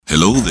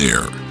Hello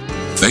there.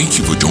 Thank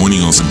you for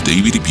joining us on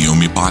David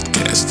Ibiome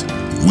Podcast.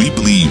 We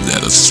believe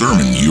that a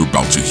sermon you're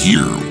about to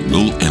hear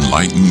will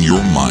enlighten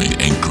your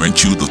mind and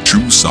grant you the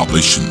true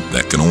salvation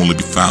that can only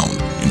be found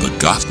in the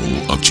gospel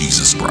of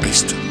Jesus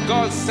Christ.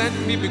 God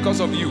sent me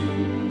because of you.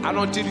 And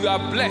until you are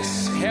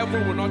blessed,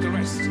 heaven will not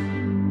rest.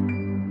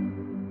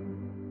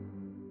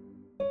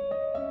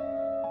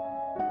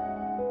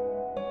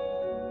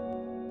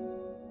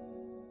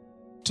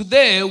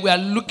 Today we are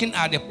looking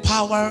at the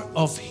power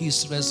of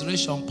his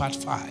resurrection, part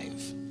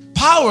 5.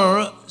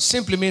 Power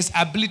simply means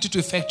ability to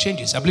effect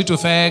changes. Ability to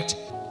effect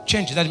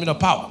changes, that's the meaning of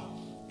power.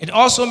 It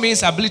also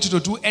means ability to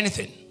do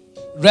anything.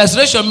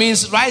 Resurrection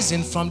means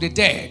rising from the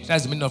dead.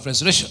 That's the meaning of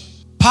resurrection.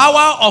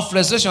 Power of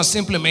resurrection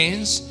simply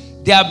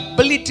means the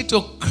ability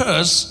to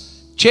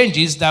cause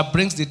changes that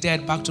brings the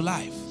dead back to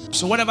life.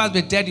 So whatever has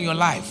been dead in your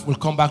life will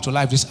come back to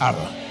life this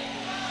hour.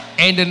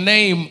 In the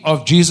name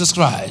of Jesus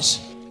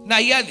Christ. Now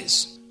hear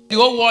this. The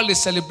whole world is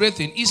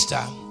celebrating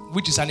Easter,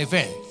 which is an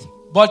event.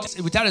 But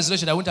without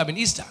resurrection, there wouldn't have been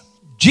Easter.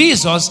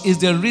 Jesus is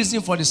the reason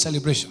for the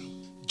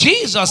celebration.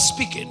 Jesus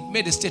speaking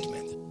made a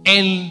statement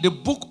in the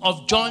book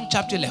of John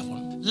chapter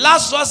 11.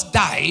 Lazarus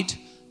died,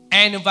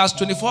 and in verse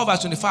 24,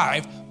 verse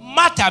 25,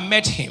 Martha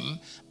met him.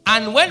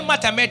 And when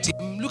Martha met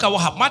him, look at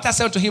what happened. Martha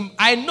said to him,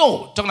 I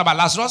know, talking about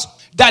Lazarus,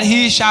 that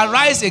he shall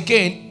rise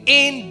again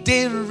in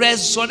the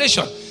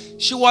resurrection.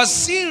 She was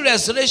seeing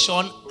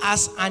resurrection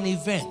as an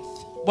event.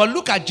 But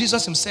look at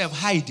Jesus himself,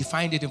 how he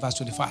defined it in verse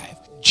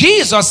 25.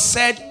 Jesus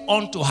said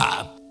unto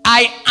her,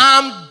 I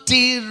am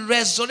the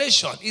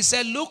resurrection. He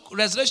said, look,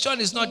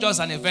 resurrection is not just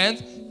an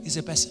event, it's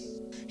a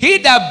person. He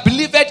that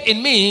believeth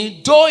in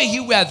me, though he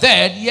were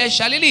dead, yet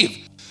shall he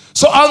live.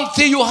 So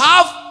until you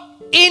have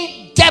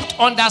in-depth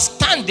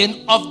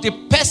understanding of the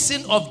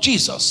person of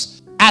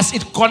Jesus, as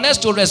it connects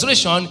to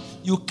resurrection,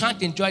 you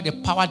can't enjoy the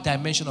power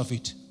dimension of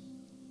it.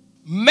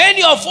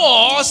 Many of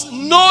us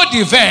know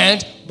the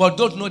event, but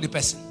don't know the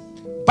person.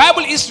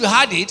 Bible history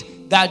had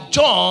it that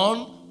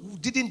John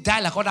didn't die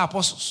like other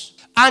apostles.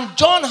 And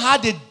John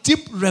had a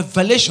deep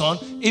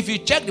revelation. If you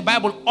check the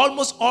Bible,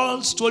 almost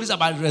all stories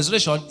about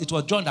resurrection, it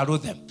was John that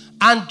wrote them.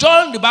 And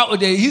John,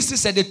 the history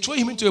said they threw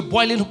him into a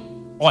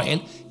boiling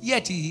oil,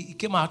 yet he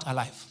came out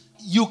alive.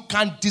 You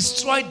can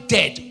destroy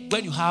dead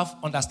when you have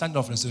understanding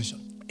of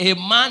resurrection. A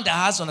man that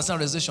has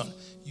understanding of resurrection,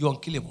 you're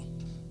unkillable.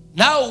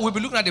 Now we'll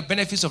be looking at the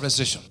benefits of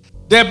resurrection.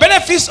 The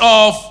benefits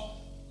of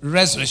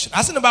resurrection.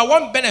 I said number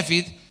one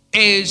benefit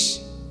is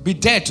be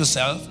dead to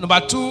self. Number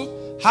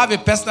 2, have a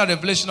personal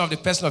revelation of the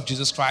person of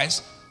Jesus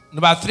Christ.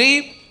 Number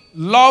 3,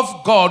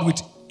 love God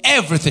with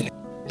everything.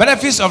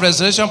 Benefits of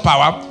resurrection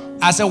power.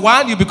 As a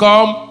 1, you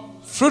become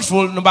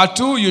fruitful. Number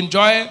 2, you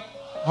enjoy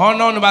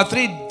honor. Number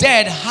 3,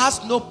 death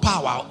has no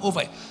power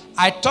over it.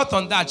 I taught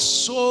on that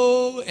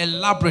so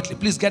elaborately.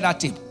 Please get that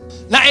tip.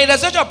 Now in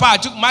resurrection power, I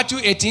took Matthew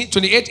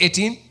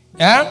 28:18.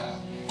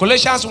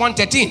 Colossians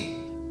 1:13.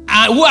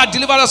 And who had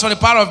delivered us from the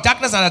power of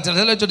darkness and had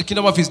delivered to the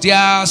kingdom of his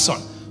dear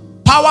son.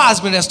 Power has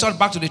been restored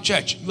back to the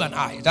church, you and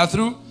I. Is that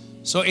true?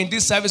 So in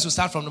this service, we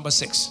start from number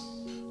 6.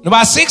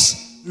 Number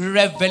 6,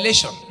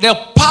 revelation. The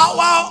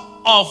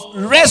power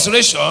of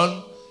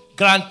resurrection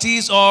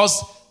guarantees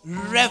us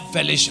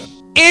revelation.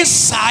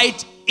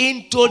 Insight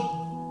into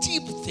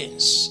deep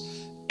things.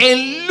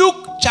 In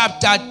Luke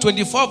chapter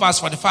 24, verse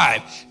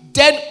 45,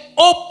 then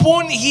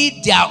open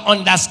he their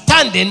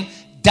understanding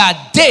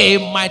that they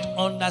might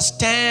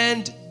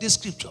understand the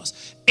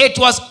scriptures. It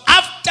was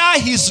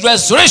after his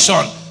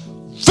resurrection,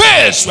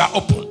 veils were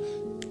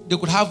open. They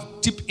could have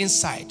deep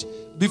insight.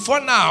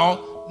 Before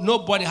now,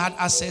 nobody had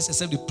access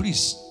except the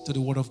priest to the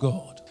word of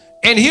God.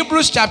 In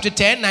Hebrews chapter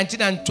 10,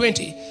 19 and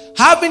 20,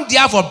 having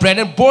therefore,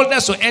 brethren,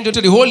 boldness to enter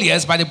into the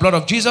holiest by the blood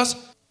of Jesus,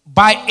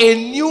 by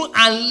a new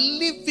and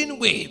living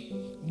way,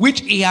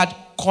 which he had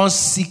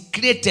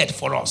consecrated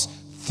for us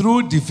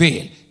through the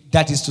veil,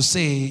 that is to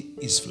say,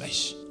 his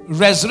flesh.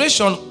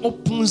 Resurrection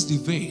opens the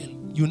veil.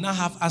 You now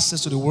have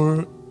access to the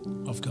word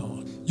of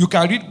God. You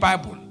can read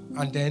Bible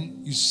and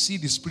then you see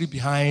the spirit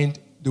behind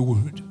the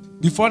word.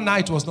 Before now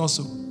it was not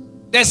so.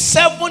 The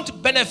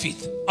 7th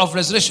benefit of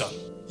resurrection.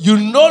 You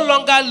no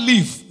longer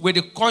live with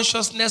the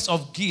consciousness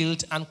of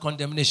guilt and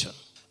condemnation.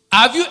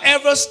 Have you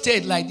ever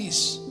stayed like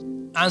this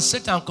and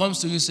Satan comes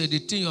to you and says, the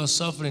thing you're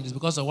suffering is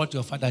because of what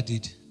your father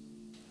did?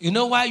 You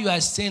know why you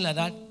are staying like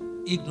that?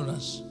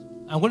 Ignorance.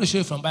 I'm going to show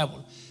you from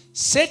Bible.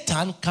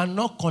 Satan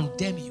cannot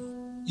condemn you.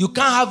 You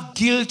can't have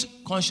guilt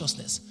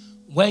consciousness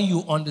when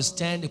you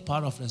understand the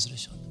power of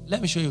resurrection.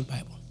 Let me show you the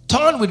Bible.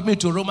 Turn with me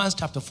to Romans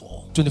chapter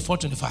 4,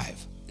 24-25.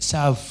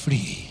 Say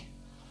free.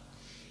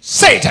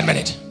 Say it a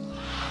minute.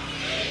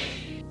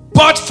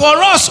 But for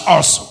us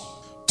also,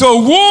 to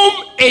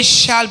whom it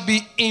shall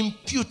be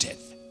imputed,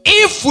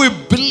 if we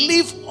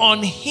believe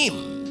on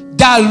him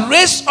that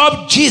raised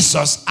up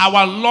Jesus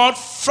our Lord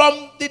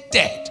from the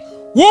dead,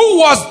 who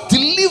was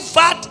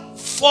delivered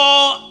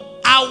for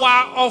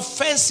our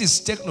offenses.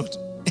 Take note.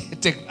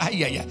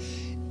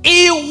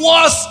 He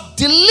was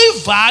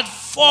delivered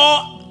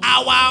for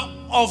our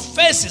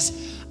offenses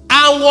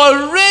and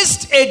was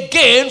raised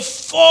again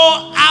for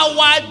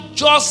our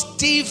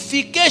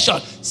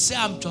justification. Say,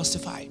 I'm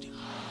justified.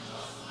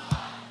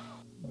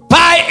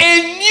 By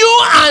a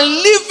new and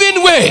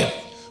living way,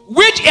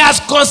 which he has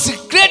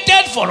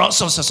consecrated for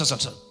us.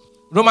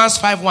 Romans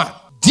 5:1.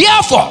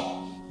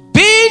 Therefore,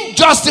 being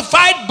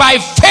justified by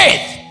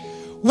faith,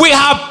 we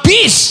have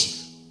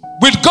peace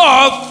with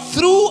God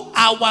through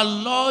our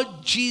Lord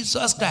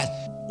Jesus Christ.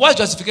 What's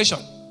justification?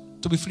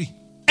 To be free.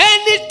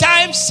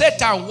 Anytime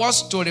Satan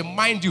wants to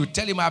remind you,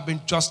 tell him I've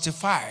been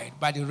justified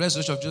by the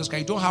resurrection of Jesus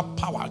Christ, you don't have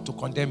power to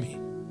condemn me.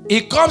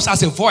 It comes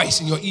as a voice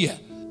in your ear.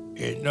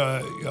 You know,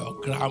 your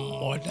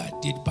grandmother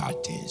did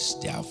bad things,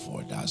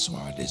 therefore that's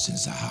why these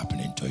things are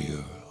happening to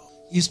you.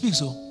 He speaks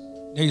so.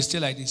 Then you stay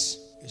like this.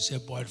 You say,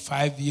 but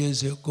 5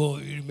 years ago,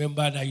 you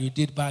remember that you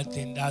did bad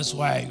things, that's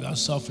why you are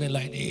suffering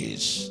like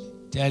this.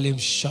 Tell him,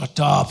 shut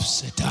up,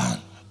 Satan.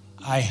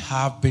 I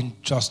have been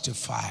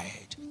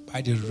justified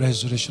by the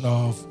resurrection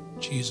of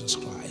Jesus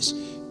Christ.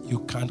 You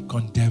can't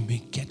condemn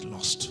me, get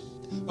lost.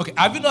 Okay,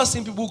 have you not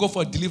seen people go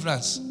for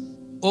deliverance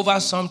over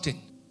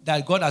something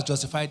that God has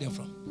justified them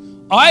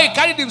from? Or he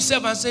carried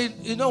himself and said,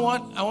 you know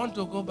what, I want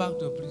to go back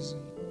to prison.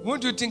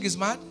 Won't you think he's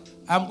mad?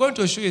 I'm going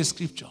to show you a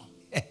scripture.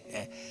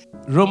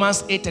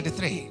 Romans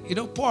 8:33. You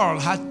know, Paul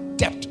had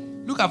depth.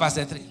 Look at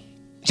verse 3.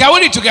 Shall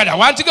we read together?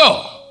 1 to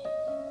go.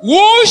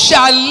 Who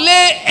shall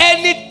lay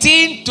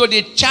anything to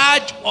the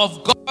charge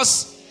of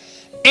God's?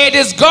 It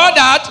is God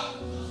that.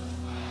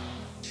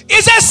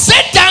 It says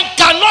Satan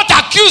cannot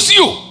accuse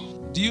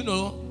you. Do you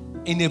know,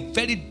 in a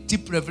very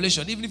deep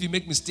revelation, even if you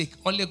make mistake,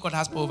 only God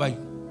has power over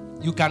you.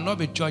 You cannot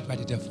be judged by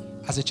the devil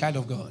as a child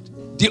of God.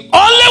 The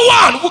only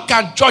one who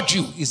can judge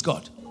you is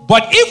God.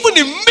 But even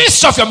in the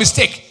midst of your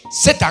mistake,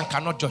 Satan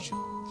cannot judge you.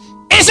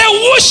 It says,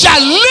 who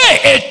shall lay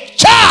a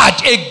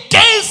charge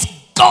against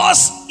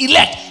God's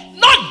elect?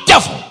 Not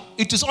devil.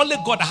 It is only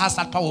God that has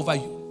that power over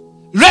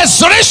you.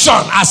 Resurrection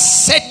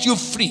has set you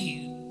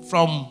free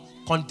from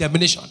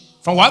condemnation.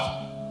 From what?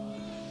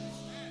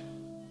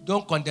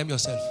 Don't condemn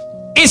yourself.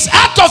 It's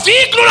out of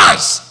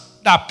ignorance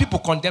that people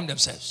condemn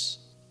themselves.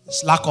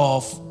 It's lack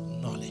of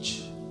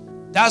knowledge.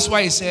 That's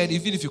why he said,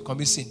 even if you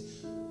commit sin,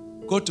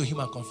 go to him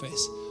and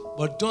confess.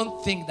 But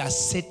don't think that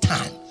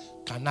Satan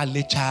cannot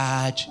lay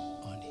charge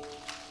on it.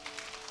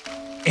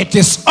 It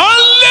is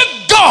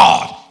only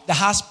God that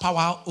has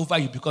power over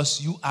you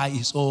because you are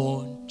his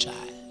own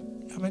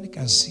child. How many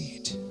can see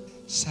it?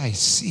 So I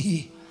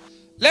see.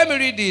 Let me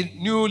read the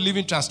New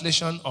Living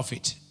Translation of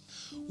it.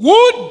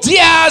 Who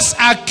dares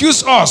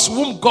accuse us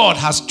whom God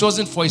has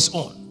chosen for his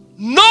own?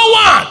 No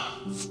one.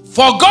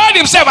 For God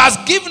himself has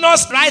given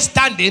us right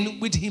standing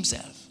with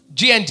himself.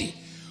 GND.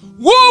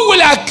 Who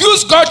will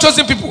accuse God's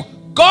chosen people?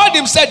 God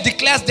himself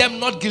declares them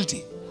not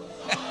guilty.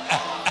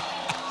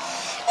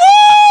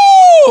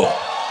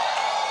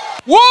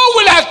 Who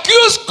will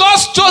accuse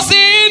God's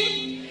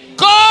chosen?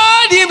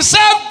 God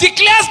himself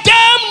declares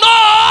them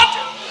not.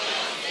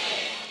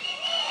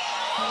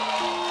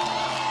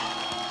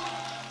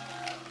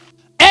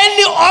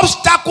 Any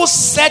obstacle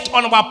set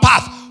on our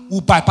path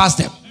will bypass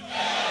them.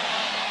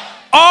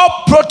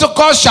 All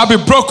protocols shall be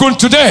broken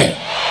today.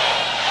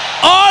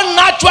 All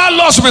natural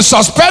laws will be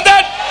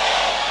suspended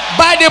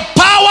by the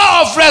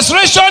power of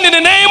resurrection in the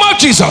name of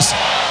Jesus.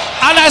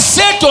 And I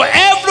say to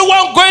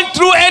everyone going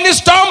through any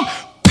storm,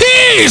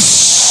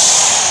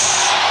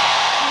 peace.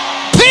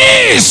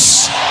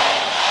 Peace.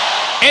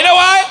 You know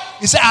why?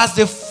 He said, as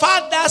the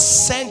Father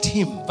sent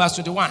him, verse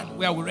 21,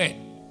 where we read,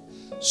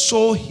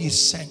 so he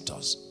sent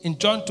us. In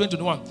John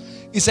 20:21,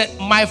 he said,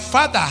 my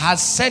Father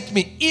has sent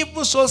me,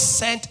 even so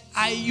sent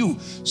I you.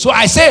 So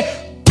I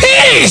say,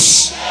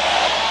 peace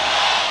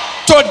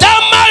to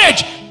that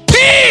marriage,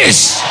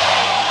 peace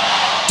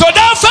to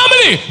that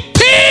family,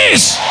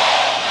 peace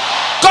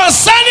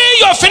concerning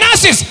your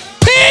finances,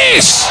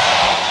 peace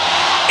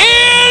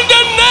in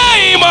the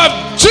name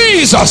of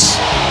Jesus.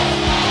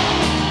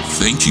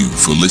 Thank you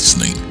for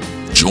listening.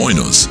 Join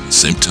us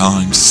same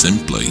time,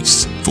 same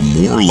place for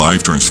more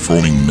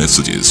life-transforming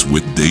messages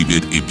with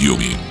David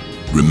Ibiyeomie.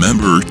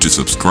 Remember to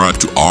subscribe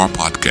to our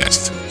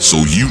podcast so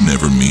you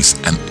never miss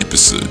an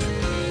episode.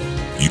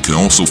 You can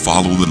also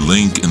follow the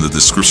link in the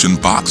description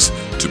box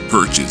to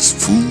purchase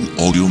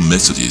full audio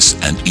messages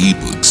and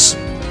ebooks.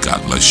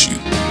 God bless you.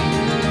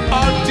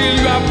 Until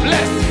you are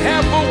blessed,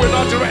 heaven will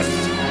not rest.